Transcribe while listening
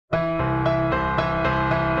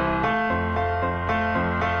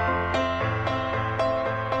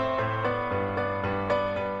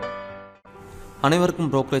அனைவருக்கும்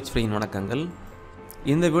brokerage free வணக்கங்கள்.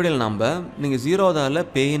 இந்த வீடியோல நாம நீங்க Zerodhaல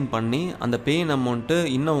pay in பண்ணி அந்த pay in amount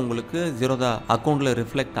இன்னும் உங்களுக்கு Zerodha அக்கவுண்ட்ல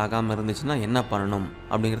ரிஃப்ளெக்ட் ஆகாம இருந்துச்சுனா என்ன பண்ணனும்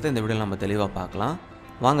அப்படிங்கறத இந்த வீடியோல நாம தெளிவா பார்க்கலாம்.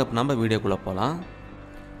 வாங்க இப்ப நம்ம வீடியோக்குள்ள போலாம்.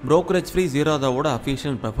 brokerage free Zerodhaவோட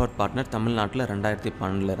official preferred partner தமிழ்நாட்டுல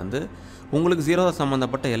 2012 ல இருந்து உங்களுக்கு Zerodha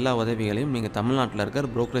சம்பந்தப்பட்ட எல்லா உதவிகளையும் நீங்க தமிழ்நாட்டுல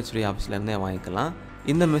இருக்கிற brokerage free ஆபீஸ்ல இருந்தே வாங்கிக்கலாம்.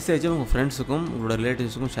 இந்த மெசேஜை உங்க ஃப்ரெண்ட்ஸ்க்கும் உங்களோட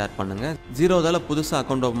ரிலேட்டிவ்ஸ்க்கும் ஷேர் பண்ணுங்க. Zerodhaல புதுசா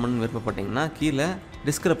அக்கவுண்ட் ஓபன் பண்ண விருப்பப்பட்டீங்கன்னா கீழ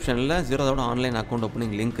டிஸ்கிரிப்ஷன்ல Zerodhaவோட ஆன்லைன் அக்கவுண்ட்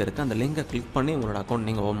ஓபனிங் லிங்க் இருக்கு. அந்த லிங்கை கிளிக் பண்ணி உங்களோட அக்கவுண்ட்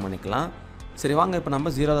நீங்க ஓபன் பண்ணிக்கலாம். சரி வாங்க இப்போ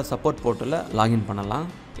நம்ம Zerodha சப்போர்ட் போர்ட்டல்ல லாகின் பண்ணலாம்.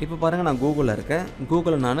 இப்போ பாருங்க நான் கூகுள்ல இருக்கேன்.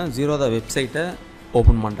 கூகுள்ல நான் Zerodha வெப்சைட்டை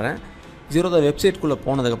ஓபன் பண்றேன். Zerodha வெப்சைட் குள்ள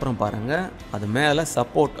போனதுக்கு அப்புறம் பாருங்க அது மேலே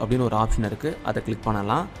சப்போர்ட் அப்படின ஒரு ஆப்ஷன் இருக்கு. அதை கிளிக்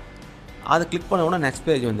பண்ணலாம். அதை கிளிக் பண்ண உடனே நெக்ஸ்ட்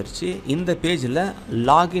பேஜ் வந்துருச்சு. இந்த பேஜில்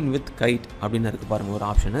லாகின் வித் கைட் அப்படின்னு இருக்கு பாருங்கள் ஒரு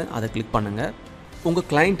ஆப்ஷனு. அதை கிளிக் பண்ணுங்கள். உங்கள்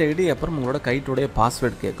கிளைண்ட் ஐடி அப்புறம் உங்களோட கைட்டுடைய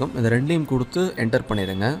பாஸ்வேர்டு கேட்கும். இந்த ரெண்டையும் கொடுத்து என்டர்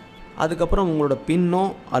பண்ணிடுங்க. அதுக்கப்புறம் உங்களோட பின்னோ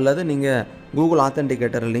அல்லது நீங்கள் கூகுள்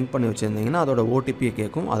ஆத்தென்டிகேட்டரை லிங்க் பண்ணி வச்சுருந்தீங்கன்னா அதோட ஓடிபியை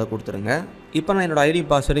கேட்கும். அதை கொடுத்துருங்க. இப்போ நான் என்னோடய ஐடி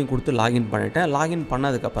பாஸ்வேர்டையும் கொடுத்து லாகின் பண்ணிட்டேன். லாகின்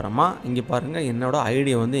பண்ணதுக்கப்புறமா இங்கே பாருங்கள் என்னோடய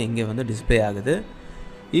ஐடி வந்து இங்கே வந்து டிஸ்பிளே ஆகுது.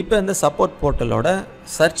 இப்போ இந்த சப்போர்ட் போர்ட்டலோட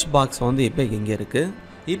சர்ச் பாக்ஸ் வந்து இப்போ இங்கே இருக்குது.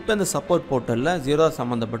 இப்போ இந்த சப்போர்ட் போர்ட்டலில் Zerodha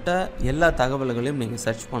சம்மந்தப்பட்ட எல்லா தகவல்களையும் நீங்கள்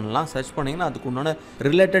சர்ச் பண்ணலாம். சர்ச் பண்ணிங்கன்னா அதுக்கு உண்டான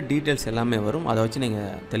ரிலேட்டட் டீட்டெயில்ஸ் எல்லாமே வரும். அதை வச்சு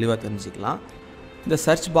நீங்கள் தெளிவாக தெரிஞ்சுக்கலாம். இந்த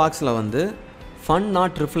சர்ச் பாக்ஸில் வந்து fund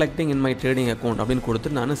not reflecting in my trading account அப்படின்னு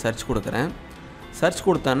கொடுத்து நான் சர்ச் கொடுக்குறேன். சர்ச்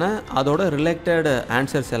கொடுத்தானே அதோட ரிலேட்டட்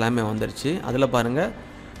ஆன்சர்ஸ் எல்லாமே வந்துருச்சு. அதில் பாருங்கள்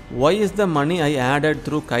why is the money I added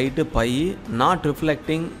through kite pay not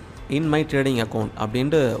reflecting in my trading account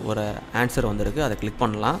அப்படின்ட்டு ஒரு ஆன்சர் வந்திருக்கு. அதை கிளிக்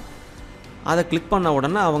பண்ணலாம். அதை கிளிக் பண்ண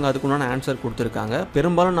உடனே அவங்க அதுக்குண்டான ஆன்சர் கொடுத்துருக்காங்க.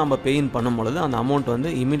 பெரும்பாலும் நம்ம பேயின் பண்ணும் பொழுது அந்த அமௌண்ட் வந்து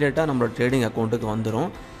இமீடியட்டாக நம்மளோட ட்ரேடிங் அக்கௌண்ட்டுக்கு வந்துடும்.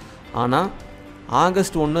 ஆனால்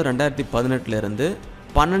ஆகஸ்ட் 1 2018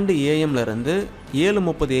 12 AM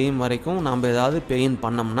 7:30 AM வரைக்கும் நம்ம ஏதாவது பேயின்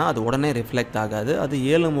பண்ணோம்னா அது உடனே ரிஃப்ளெக்ட் ஆகாது. அது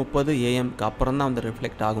 7:30 AMக்கு அப்புறம் தான் வந்து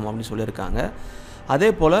ரிஃப்ளெக்ட் ஆகும் அப்படின்னு சொல்லியிருக்காங்க.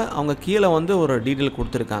 அதே போல் அவங்க கீழே வந்து ஒரு டீட்டெயில்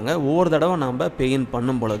கொடுத்துருக்காங்க. ஒவ்வொரு தடவை நம்ம பேயின்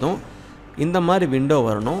பண்ணும் பொழுதும் இந்த மாதிரி விண்டோ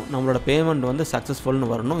வரணும், நம்மளோட பேமெண்ட் வந்து சக்ஸஸ்ஃபுல்னு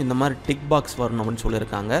வரணும், இந்த மாதிரி டிக் பாக்ஸ் வரணும் அப்படின்னு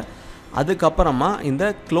சொல்லியிருக்காங்க. அதுக்கப்புறமா இந்த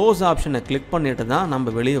க்ளோஸ் ஆப்ஷனை கிளிக் பண்ணிட்டு தான்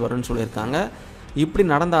நம்ம வெளியே வரணும்னு சொல்லியிருக்காங்க. இப்படி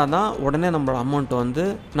நடந்தால் தான் உடனே நம்மளோட அமௌண்ட் வந்து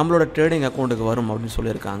நம்மளோட ட்ரேடிங் அக்கௌண்ட்டுக்கு வரும் அப்படின்னு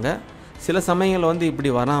சொல்லியிருக்காங்க. சில சமயங்கள் வந்து இப்படி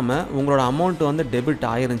வராமல் உங்களோட அமௌண்ட் வந்து டெபிட்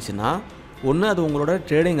ஆயிருந்துச்சுன்னா ஒன்று அது உங்களோட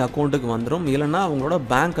ட்ரேடிங் அக்கௌண்ட்டுக்கு வந்துடும், இல்லைனா உங்களோட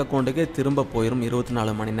பேங்க் அக்கௌண்ட்டுக்கே திரும்ப போயிடும்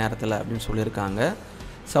 24 மணி நேரத்தில் அப்படின்னு சொல்லியிருக்காங்க.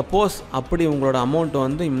 சப்போஸ் அப்படி உங்களோட அமௌண்ட்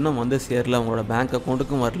வந்து இன்னும் வந்து சேரல, உங்களோட பேங்க்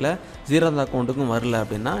அக்கௌண்ட்டுக்கும் வரல, Zerodha அக்கௌண்ட்டுக்கும் வரல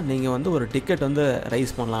அப்படின்னா நீங்கள் வந்து ஒரு டிக்கெட் வந்து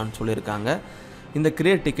ரைஸ் பண்ணலான்னு சொல்லியிருக்காங்க. இந்த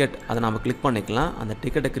கிரியேட் டிக்கெட் அதை நம்ம கிளிக் பண்ணிக்கலாம். அந்த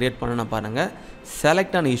டிக்கெட்டை கிரியேட் பண்ண பாருங்கள்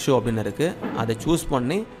செலக்ட் அண்ட் இஷ்யூ அப்படின்னு இருக்குது. அதை சூஸ்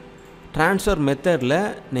பண்ணி ட்ரான்ஸ்ஃபர் மெத்தடில்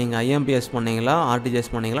நீங்கள் IMPS பண்ணிங்களா, RTGS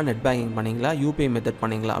பண்ணிங்களா, நெட் பேங்கிங் பண்ணிங்களா, UPI மெத்தட்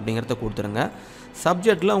பண்ணிங்களா அப்படிங்கிறத கொடுத்துருங்க.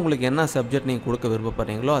 சப்ஜெக்டில் உங்களுக்கு என்ன சப்ஜெக்ட் நீங்கள் கொடுக்க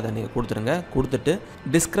விருப்பப்படுறீங்களோ அதை நீங்கள் கொடுத்துருங்க. கொடுத்துட்டு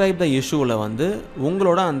டிஸ்கிரைப் த இஷ்யூவில் வந்து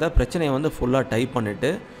உங்களோட அந்த பிரச்சனையை வந்து ஃபுல்லாக டைப்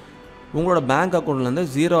பண்ணிவிட்டு உங்களோட பேங்க் அக்கௌண்ட்லேருந்து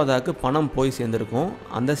Zerodhaக்கு பணம் போய் சேர்ந்துருக்கும்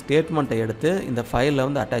அந்த ஸ்டேட்மெண்ட்டை எடுத்து இந்த ஃபைலில்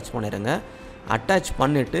வந்து அட்டாச் பண்ணிடுங்க. அட்டாச்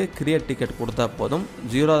பண்ணிவிட்டு கிரியேட் டிக்கெட் கொடுத்தா போதும்.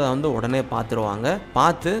 Zerodha வந்து உடனே பார்த்துருவாங்க.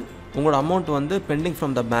 பார்த்து உங்களோட அமௌண்ட் வந்து பெண்டிங்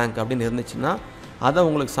ஃப்ரம் த பேங்க் அப்படின்னு இருந்துச்சுன்னா அதை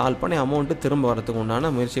உங்களுக்கு சால்வ் பண்ணி அமௌண்ட்டு திரும்ப வரதுக்கு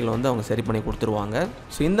உண்டான முயற்சிகளை வந்து அவங்க சரி பண்ணி கொடுத்துருவாங்க.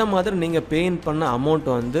 ஸோ இந்த மாதிரி நீங்கள் பேயின் பண்ண அமௌண்ட்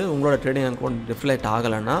வந்து உங்களோட ட்ரேடிங் அக்கௌண்ட் ரிஃப்ளெக்ட்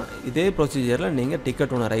ஆகலைன்னா இதே ப்ரொசீஜரில் நீங்கள்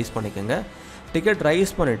டிக்கெட் ஒன்று ரைஸ் பண்ணிக்கோங்க. டிக்கெட்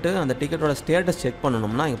ரைஸ் பண்ணிவிட்டு அந்த டிக்கெட்டோட ஸ்டேட்டஸ் செக்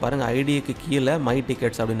பண்ணணும்னா இங்கே பாருங்கள் ஐடிக்கு கீழே மை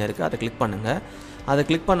டிக்கெட்ஸ் அப்படின்னு இருக்குது. அதை கிளிக் பண்ணுங்கள். அதை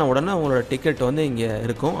கிளிக் பண்ண உடனே உங்களோட டிக்கெட் வந்து இங்கே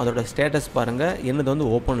இருக்கும். அதோட ஸ்டேட்டஸ் பாருங்கள் என்னது வந்து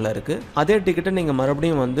ஓப்பனில் இருக்குது. அதே டிக்கெட்டை நீங்கள்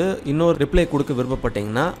மறுபடியும் வந்து இன்னொரு ரிப்ளை கொடுக்க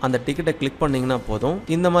விருப்பப்பட்டீங்கன்னா அந்த டிக்கெட்டை கிளிக் பண்ணிங்கன்னா போதும்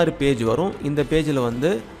இந்த மாதிரி பேஜ் வரும். இந்த பேஜில்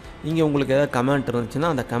வந்து இங்கே உங்களுக்கு ஏதாவது கமெண்ட் இருந்துச்சுன்னா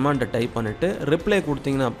அந்த கமெண்ட்டை டைப் பண்ணிவிட்டு ரிப்ளை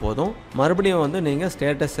கொடுத்தீங்கன்னா போதும். மறுபடியும் வந்து நீங்கள்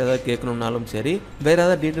ஸ்டேட்டஸ் ஏதாவது கேட்கணுன்னாலும் சரி, வேறு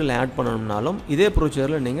ஏதாவது டீட்டெயில் ஆட் பண்ணணும்னாலும் இதே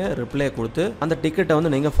ப்ரொசீஜரில் நீங்கள் ரிப்ளை கொடுத்து அந்த டிக்கெட்டை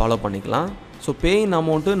வந்து நீங்கள் ஃபாலோ பண்ணிக்கலாம். ஸோ பேயின்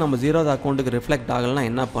அமௌண்ட்டு நம்ம Zerodha அக்கௌண்ட்டுக்கு ரிஃப்ளெக்ட் ஆகலைன்னா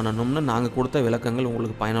என்ன பண்ணணும்னு நாங்கள் கொடுத்த விளக்கங்கள்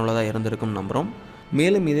உங்களுக்கு பயனுள்ளதாக இருந்திருக்கும் நம்புகிறோம்.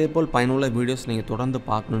 மேலும் இதேபோல் பயனுள்ள வீடியோஸ் நீங்கள் தொடர்ந்து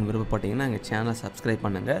பார்க்கணுன்னு விருப்பப்பட்டீங்கன்னா எங்கள் சேனலை சப்ஸ்கிரைப்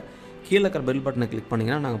பண்ணுங்கள். கீழே இருக்கிற பெல் பட்டனை கிளிக்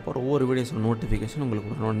பண்ணிங்கன்னா நாங்கள் போகிற ஒவ்வொரு வீடியோஸோட நோட்டிஃபிகேஷன்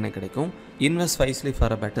உங்களுக்கு உடனே கிடைக்கும். Invest wisely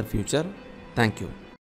for a better future. Thank you.